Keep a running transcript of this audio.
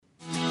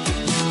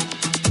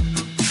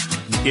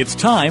It's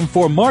time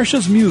for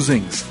Marcia's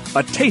Musings,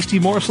 a tasty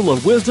morsel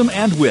of wisdom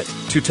and wit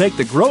to take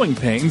the growing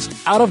pains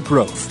out of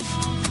growth.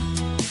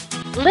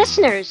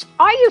 Listeners,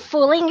 are you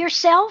fooling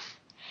yourself?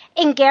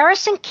 In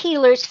Garrison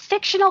Keillor's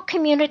fictional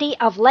community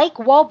of Lake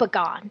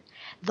Wobegon,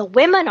 the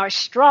women are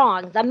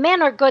strong, the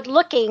men are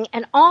good-looking,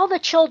 and all the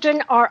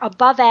children are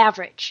above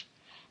average.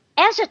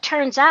 As it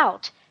turns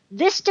out,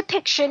 this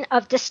depiction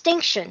of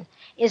distinction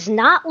is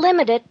not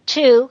limited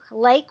to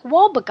Lake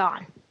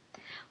Wobegon.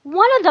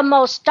 One of the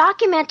most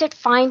documented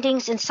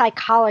findings in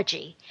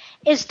psychology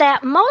is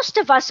that most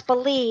of us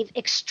believe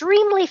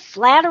extremely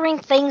flattering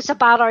things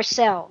about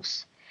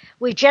ourselves.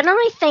 We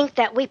generally think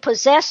that we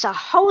possess a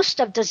host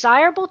of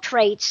desirable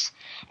traits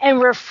and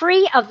we're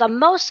free of the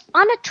most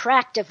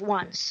unattractive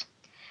ones.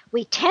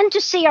 We tend to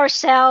see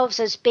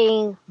ourselves as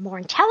being more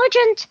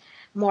intelligent,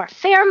 more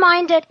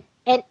fair-minded,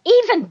 and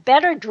even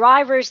better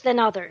drivers than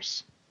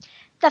others.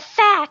 The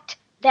fact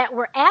that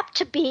we're apt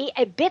to be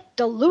a bit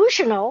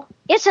delusional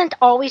isn't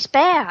always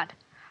bad.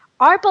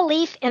 Our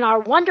belief in our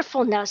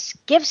wonderfulness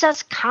gives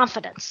us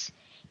confidence.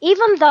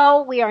 Even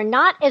though we are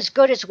not as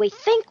good as we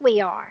think we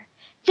are,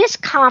 this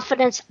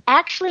confidence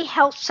actually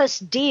helps us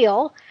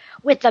deal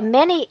with the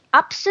many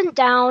ups and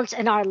downs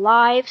in our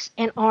lives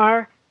and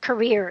our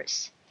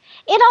careers.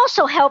 It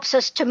also helps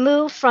us to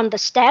move from the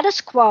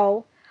status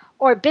quo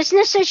or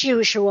business as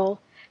usual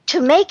to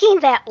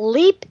making that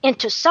leap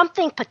into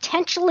something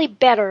potentially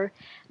better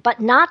but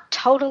not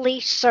totally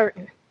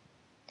certain.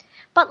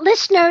 But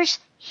listeners,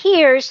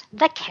 here's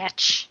the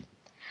catch.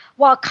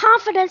 While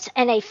confidence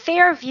and a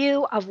fair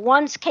view of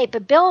one's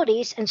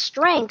capabilities and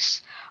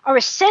strengths are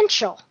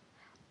essential,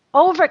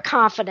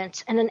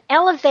 overconfidence and an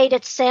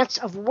elevated sense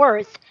of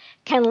worth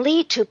can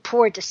lead to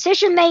poor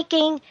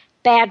decision-making,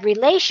 bad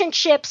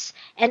relationships,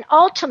 and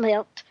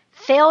ultimate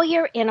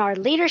failure in our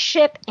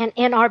leadership and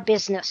in our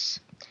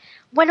business.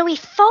 When we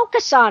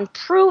focus on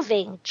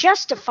proving,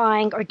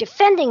 justifying, or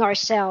defending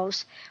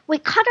ourselves, we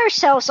cut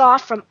ourselves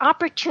off from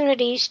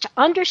opportunities to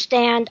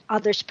understand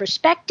others'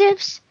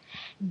 perspectives,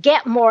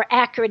 get more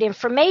accurate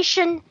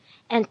information,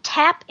 and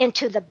tap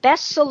into the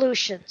best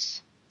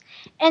solutions.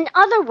 In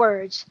other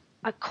words,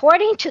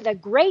 according to the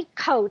great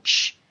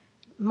coach,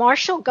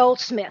 Marshall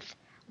Goldsmith,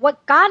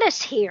 what got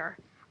us here,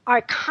 our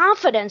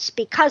confidence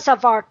because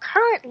of our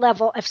current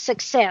level of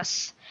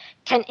success,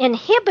 can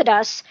inhibit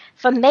us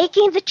from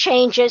making the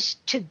changes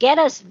to get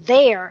us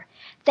there,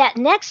 that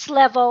next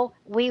level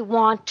we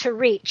want to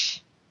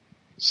reach.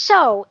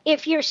 So,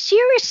 if you're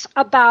serious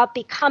about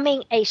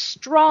becoming a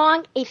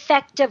strong,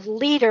 effective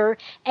leader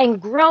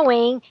and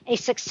growing a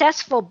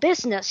successful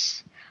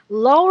business,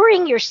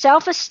 lowering your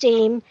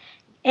self-esteem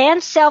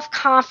and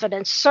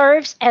self-confidence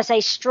serves as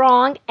a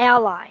strong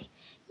ally.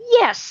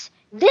 Yes,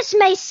 this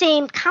may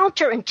seem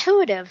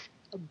counterintuitive,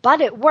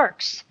 but it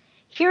works.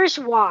 Here's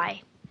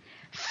why.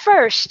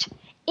 First,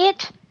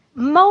 it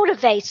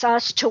motivates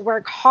us to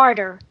work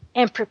harder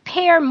and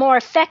prepare more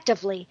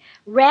effectively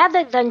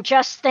rather than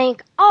just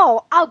think,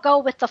 oh, I'll go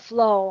with the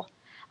flow.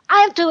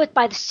 I'll do it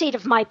by the seat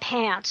of my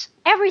pants.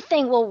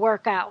 Everything will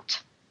work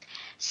out.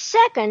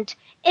 Second,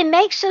 it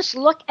makes us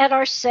look at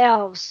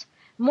ourselves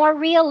more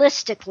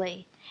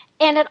realistically,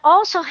 and it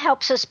also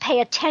helps us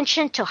pay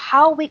attention to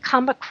how we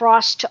come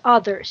across to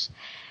others.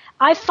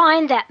 I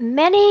find that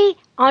many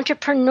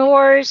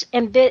entrepreneurs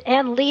and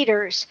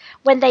leaders,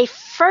 when they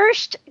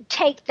first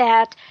take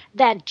that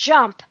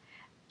jump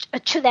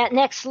to that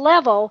next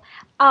level,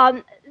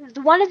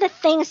 one of the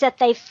things that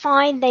they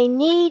find they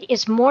need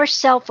is more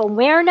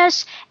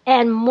self-awareness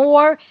and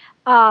more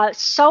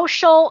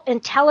social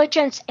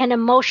intelligence and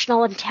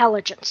emotional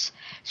intelligence.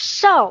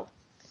 So,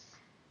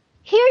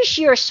 here's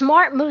your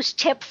Smart Moves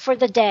tip for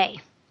the day.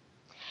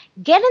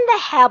 Get in the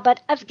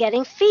habit of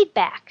getting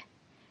feedback.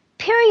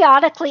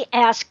 Periodically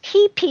ask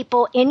key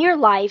people in your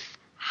life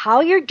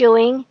how you're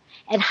doing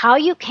and how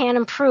you can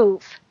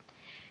improve.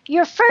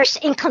 Your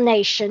first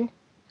inclination,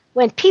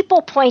 when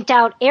people point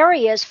out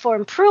areas for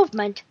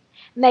improvement,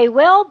 may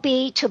well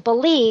be to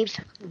believe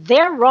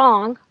they're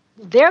wrong,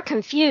 they're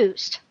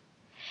confused.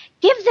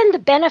 Give them the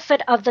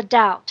benefit of the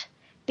doubt.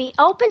 Be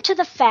open to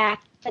the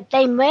fact that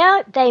they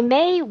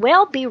may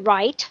well be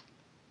right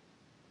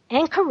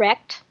and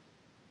correct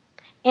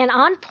and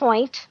on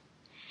point,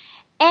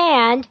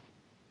 and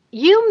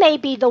you may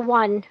be the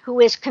one who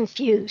is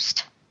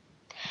confused.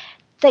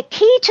 The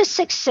key to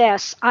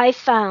success I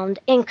found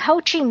in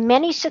coaching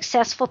many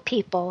successful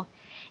people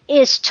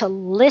is to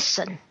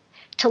listen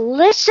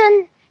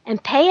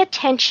and pay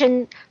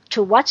attention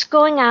to what's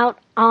going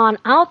on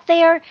out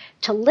there,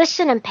 to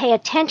listen and pay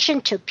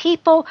attention to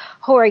people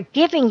who are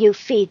giving you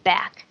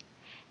feedback.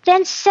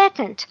 Then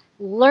second,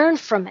 learn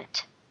from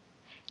it.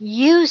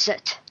 Use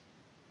it.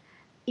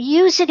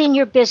 Use it in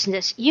your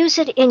business. Use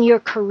it in your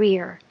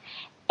career.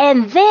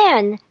 And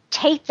then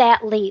take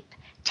that leap.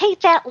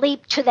 Take that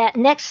leap to that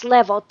next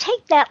level.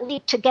 Take that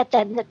leap to get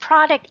the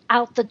product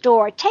out the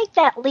door. Take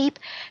that leap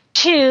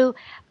to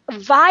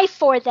vie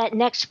for that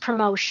next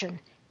promotion,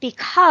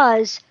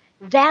 because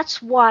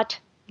that's what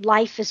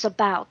life is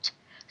about.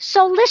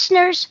 So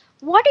listeners,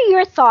 What are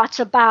your thoughts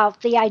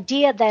about the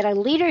idea that a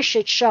leader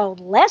should show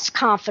less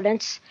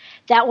confidence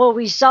that will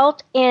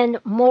result in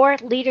more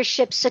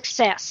leadership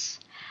success?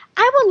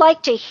 I would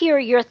like to hear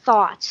your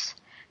thoughts.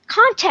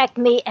 Contact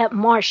me at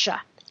Marcia,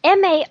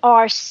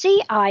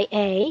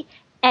 Marcia,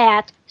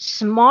 at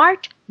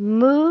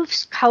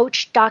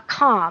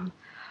smartmovescoach.com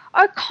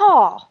or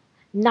call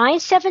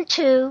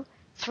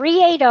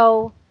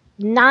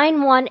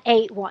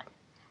 972-380-9181.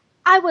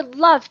 I would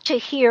love to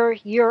hear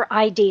your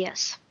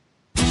ideas.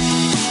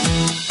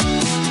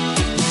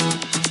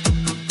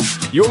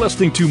 You're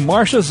listening to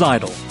Marcia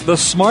Zeidel, the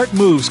Smart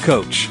Moves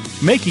Coach,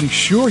 making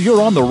sure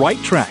you're on the right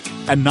track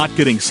and not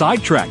getting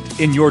sidetracked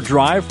in your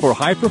drive for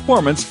high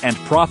performance and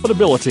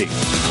profitability.